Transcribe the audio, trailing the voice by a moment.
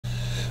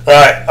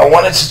Right, I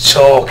wanted to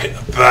talk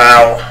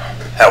about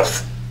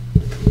health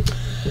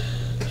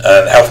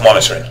and health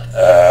monitoring,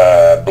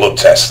 blood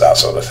tests, that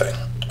sort of thing.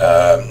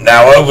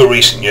 Now, over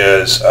recent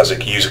years, as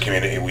a user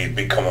community, we've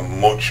become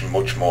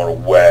much more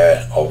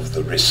aware of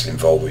the risks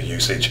involved with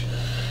usage.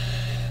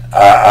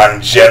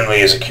 And generally,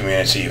 as a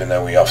community, even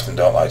though we often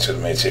don't like to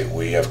admit it,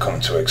 we have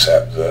come to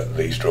accept that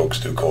these drugs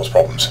do cause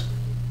problems.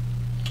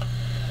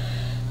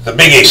 The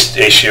biggest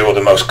issue, or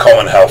the most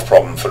common health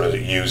problem for a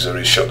user,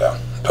 is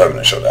shutdown,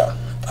 permanent shutdown.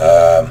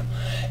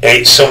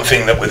 It's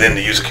something that within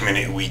the user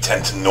community we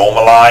tend to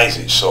normalise.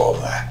 It's sort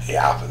of, it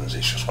happens,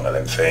 it's just one of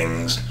them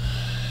things,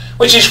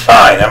 which is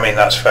fine. I mean,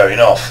 that's fair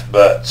enough,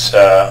 but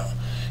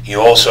you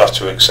also have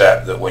to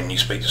accept that when you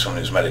speak to someone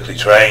who's medically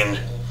trained,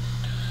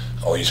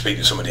 or you speak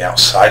to somebody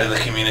outside of the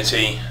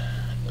community,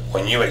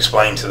 when you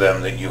explain to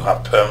them that you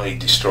have permanently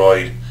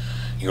destroyed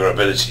your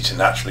ability to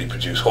naturally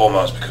produce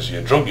hormones because of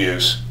your drug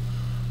use,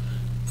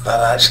 that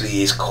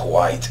actually is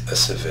quite a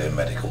severe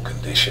medical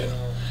condition.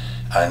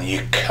 And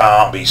you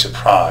can't be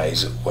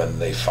surprised when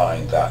they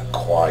find that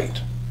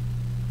quite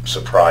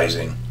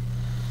surprising.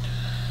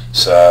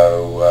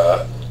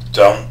 So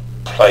don't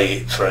play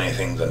it for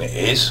anything than it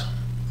is.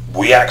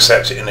 We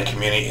accept it in the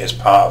community as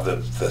part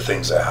of the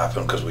things that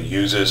happen because we're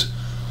users,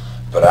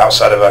 but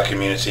outside of our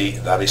community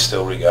that is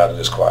still regarded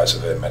as quite a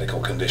severe medical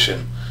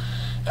condition,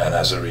 and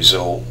as a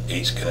result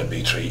it's going to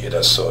be treated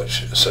as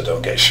such. So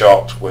don't get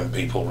shocked when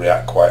people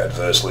react quite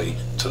adversely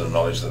to the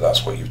knowledge that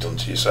that's what you've done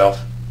to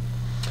yourself.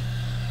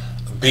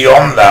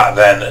 Beyond that,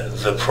 then,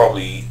 the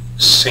probably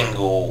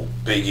single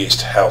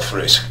biggest health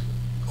risk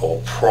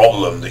or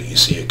problem that you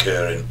see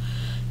occurring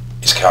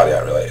is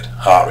cardiac related,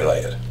 heart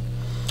related.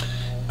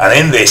 And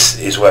in this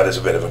is where there's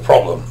a bit of a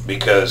problem,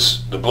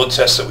 because the blood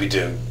tests that we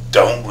do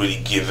don't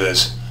really give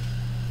us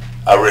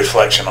a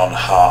reflection on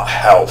heart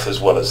health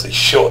as well as they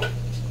should.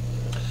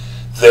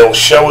 They'll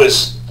show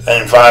us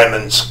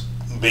environments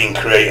being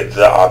created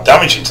that are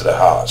damaging to the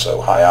heart, so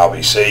high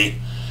RBC,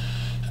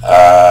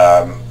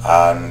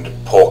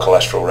 and poor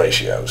cholesterol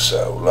ratios,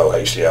 so low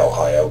HDL,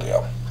 high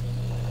LDL,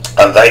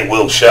 and they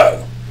will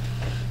show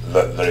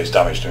that there is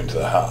damage done to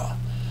the heart,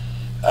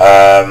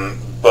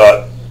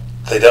 but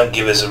they don't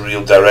give us a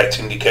real direct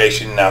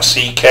indication. Now,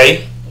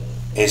 CK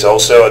is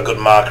also a good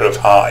marker of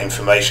heart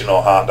inflammation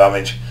or heart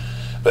damage,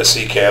 but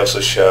CK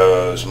also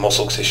shows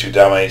muscle tissue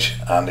damage,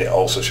 and it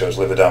also shows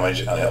liver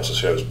damage, and it also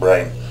shows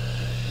brain.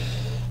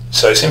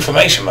 So it's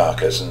inflammation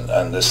markers,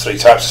 and there's 3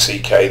 types of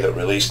CK that are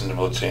released in the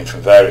bloodstream from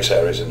various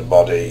areas in the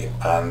body,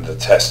 and the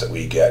test that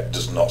we get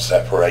does not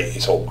separate,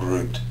 it's all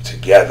grouped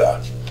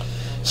together,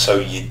 so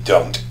you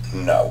don't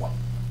know.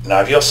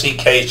 Now, if your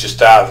CK is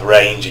just out of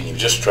range and you've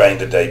just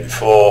trained the day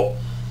before,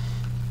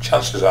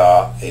 chances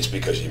are it's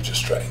because you've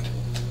just trained.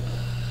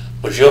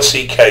 But if your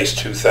CK is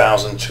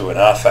 2,000,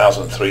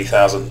 2,500,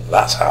 3,000,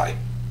 that's high.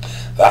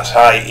 That's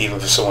high even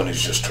for someone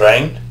who's just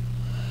trained.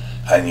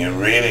 And you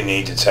really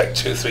need to take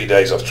 2-3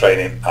 days off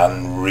training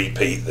and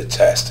repeat the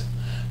test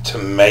to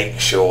make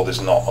sure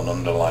there's not an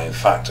underlying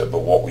factor. But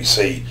what we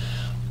see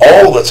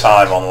all the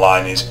time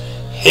online is,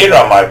 here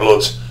are my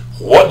bloods,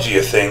 what do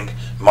you think?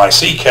 My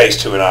CK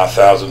is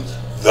 2,500,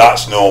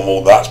 that's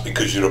normal, that's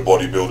because you're a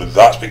bodybuilder,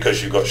 that's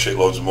because you've got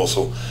shitloads of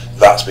muscle,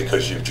 that's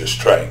because you've just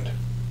trained.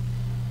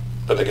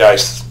 But the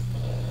guy's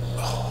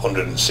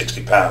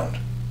 160 pound,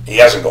 he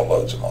hasn't got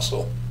loads of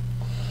muscle.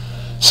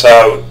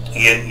 So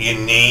you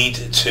need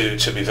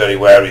to be very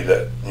wary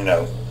that, you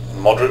know,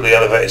 moderately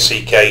elevated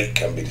CK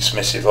can be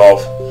dismissive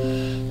of,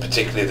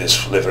 particularly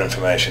this liver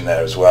inflammation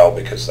there as well,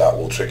 because that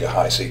will trigger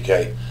high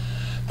CK.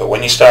 But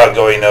when you start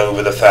going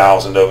over the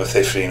 1,000, over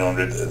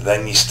 1,500,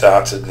 then you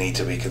start to need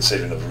to be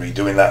considering of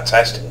redoing that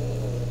test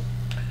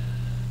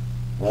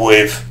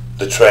with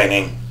the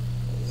training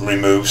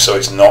removed, so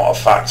it's not a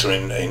factor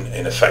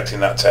in affecting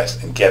that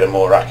test, and get a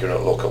more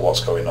accurate look at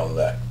what's going on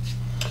there.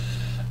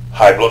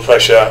 High blood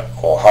pressure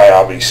or high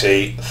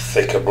RBC,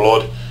 thicker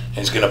blood,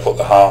 is going to put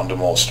the heart under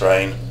more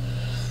strain.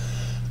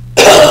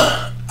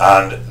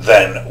 And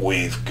then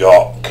we've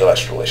got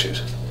cholesterol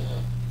issues.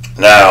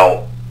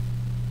 Now,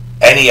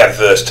 any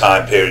adverse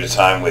period of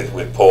time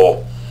with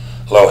poor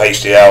low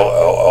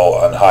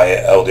HDL and high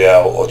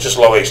LDL, or just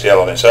low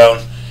HDL on its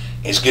own,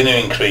 is going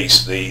to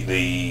increase the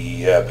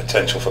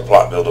potential for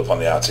plaque buildup on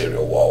the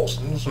arterial walls.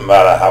 It doesn't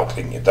matter how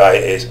clean your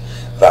diet is,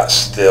 that's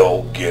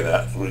still going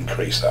to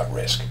increase that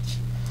risk.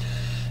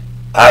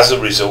 As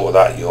a result of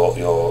that,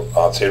 your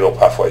arterial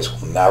pathways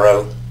will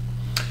narrow.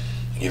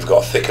 You've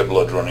got thicker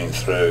blood running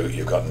through,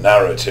 you've got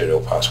narrow arterial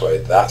pathway,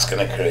 that's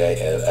going to create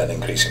an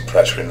increase in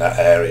pressure in that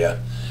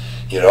area.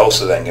 You're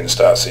also then going to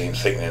start seeing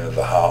thickening of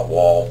the heart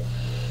wall.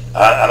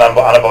 And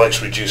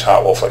anabolics reduce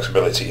heart wall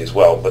flexibility as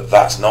well, but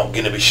that's not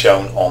going to be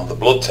shown on the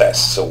blood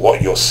test. So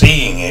what you're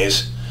seeing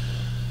is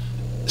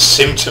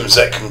symptoms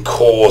that can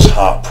cause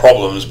heart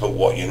problems, but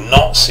what you're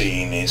not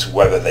seeing is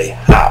whether they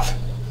have.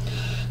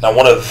 Now,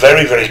 one of the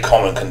very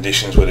common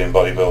conditions within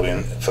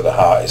bodybuilding for the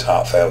heart is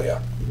heart failure.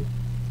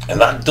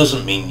 And that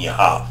doesn't mean your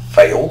heart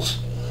fails,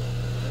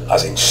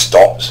 as in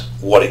stops.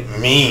 What it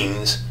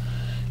means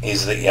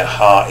is that your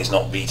heart is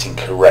not beating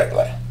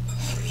correctly.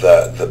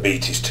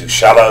 beat is too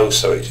shallow,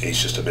 so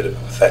it's just a bit of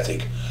a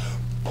pathetic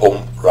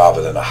pump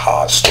rather than a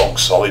hard, strong,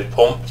 solid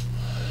pump.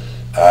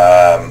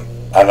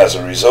 And as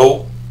a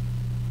result,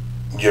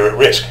 you're at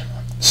risk.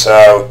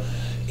 So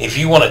if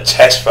you want to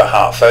test for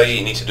heart failure,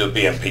 you need to do a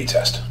BMP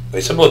test.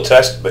 It's a blood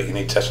test, but you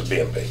need to test for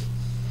BMP.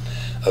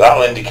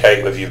 That'll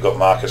indicate whether you've got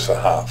markers for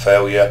heart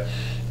failure.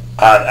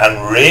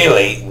 And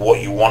really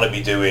what you want to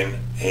be doing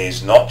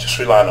is not just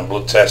relying on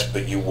blood tests,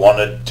 but you want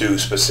to do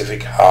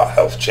specific heart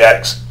health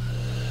checks.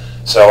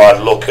 So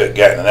I'd look at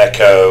getting an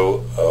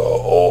echo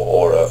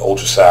or an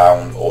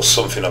ultrasound or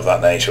something of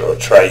that nature, or a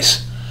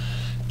trace,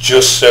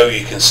 just so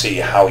you can see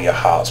how your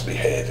heart's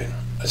behaving.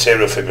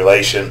 Atrial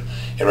fibrillation,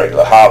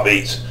 irregular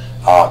heartbeats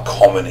are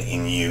common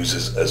in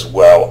users as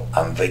well,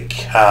 and they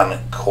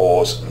can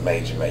cause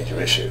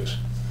major issues.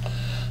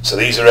 So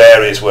these are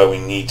areas where we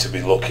need to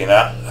be looking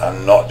at,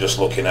 and not just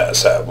looking at a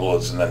set of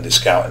bloods and then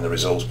discounting the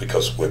results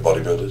because we're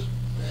bodybuilders.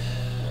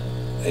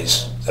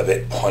 It's a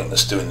bit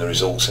pointless doing the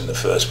results in the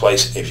first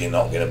place if you're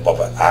not going to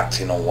bother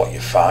acting on what you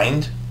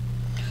find.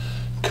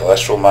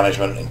 Cholesterol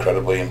management,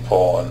 incredibly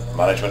important.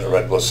 Management of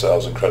red blood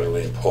cells,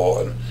 incredibly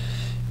important.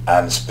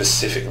 And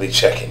specifically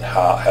checking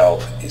heart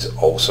health is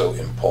also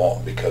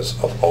important,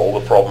 because of all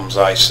the problems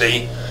I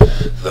see,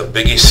 the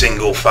biggest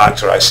single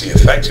factor I see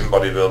affecting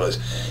bodybuilders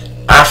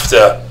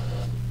after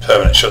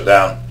permanent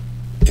shutdown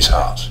is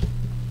hearts.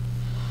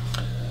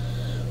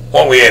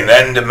 What we in,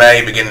 end of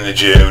May, beginning of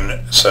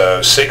June,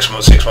 so 6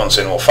 months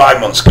in, or 5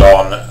 months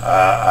gone,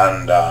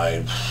 and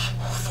I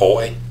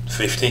 40,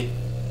 50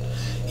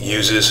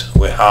 users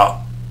with heart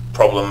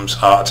problems,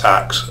 heart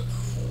attacks.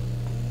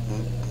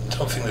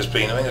 I think there's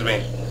been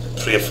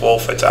 3 or 4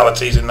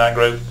 fatalities in that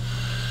group,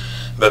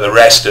 but the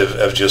rest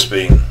have just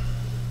been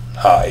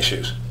heart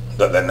issues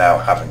that they're now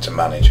having to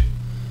manage.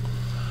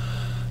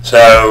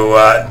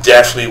 So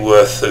definitely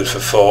worth food for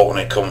thought when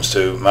it comes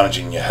to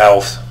managing your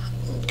health.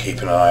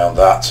 Keep an eye on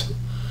that,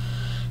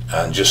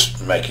 and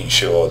just making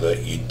sure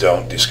that you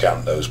don't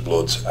discount those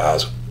bloods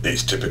as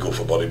it's typical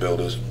for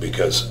bodybuilders,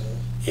 because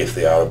if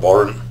they are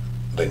abhorrent,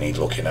 they need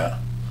looking at.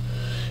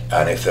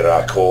 And if there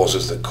are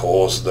causes that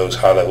cause those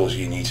high levels,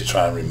 you need to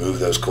try and remove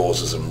those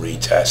causes and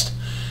retest,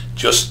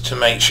 just to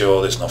make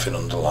sure there's nothing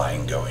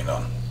underlying going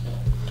on.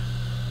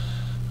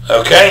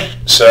 Okay,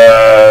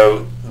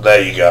 so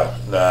there you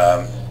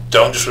go.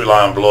 Don't just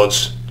rely on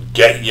bloods.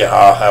 Get your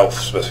heart health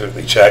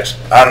specifically checked.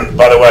 And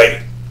by the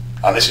way,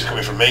 and this is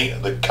coming from me,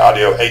 the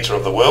cardio hater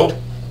of the world,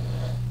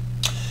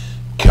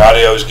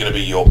 cardio is going to be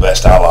your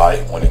best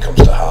ally when it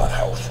comes to heart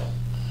health.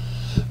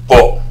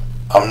 But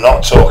I'm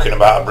not talking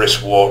about a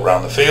brisk walk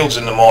around the fields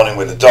in the morning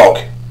with a dog.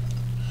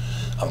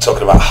 I'm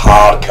talking about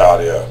hard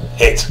cardio,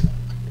 HIIT,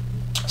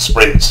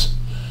 sprints,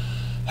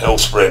 hill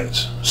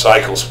sprints,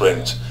 cycle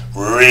sprints,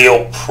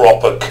 real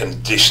proper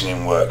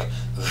conditioning work.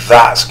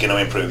 That's going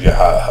to improve your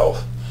heart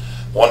health.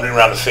 Wandering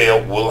around the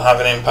field will have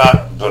an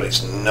impact, but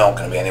it's not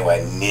going to be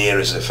anywhere near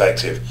as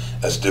effective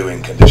as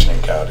doing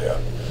conditioning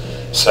cardio.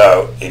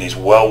 So it is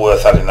well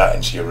worth adding that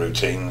into your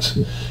routines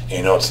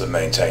in order to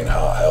maintain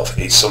heart health.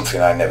 It's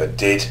something I never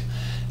did,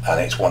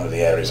 and it's one of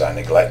the areas I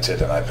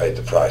neglected, and I paid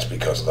the price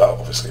because of that.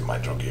 Obviously my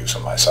drug use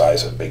and my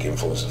size are big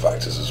influencing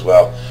factors as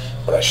well,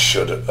 but I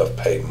should have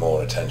paid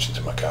more attention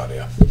to my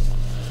cardio.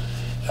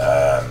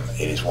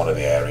 It is one of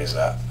the areas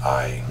that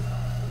I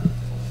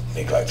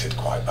neglected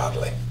quite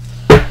badly.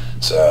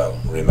 So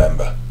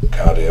remember,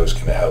 cardio is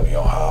going to help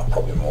your heart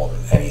probably more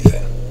than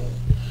anything.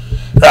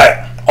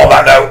 Right, on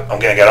that note, I'm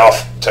going to get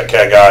off. Take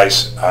care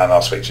guys, and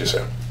I'll speak to you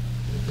soon.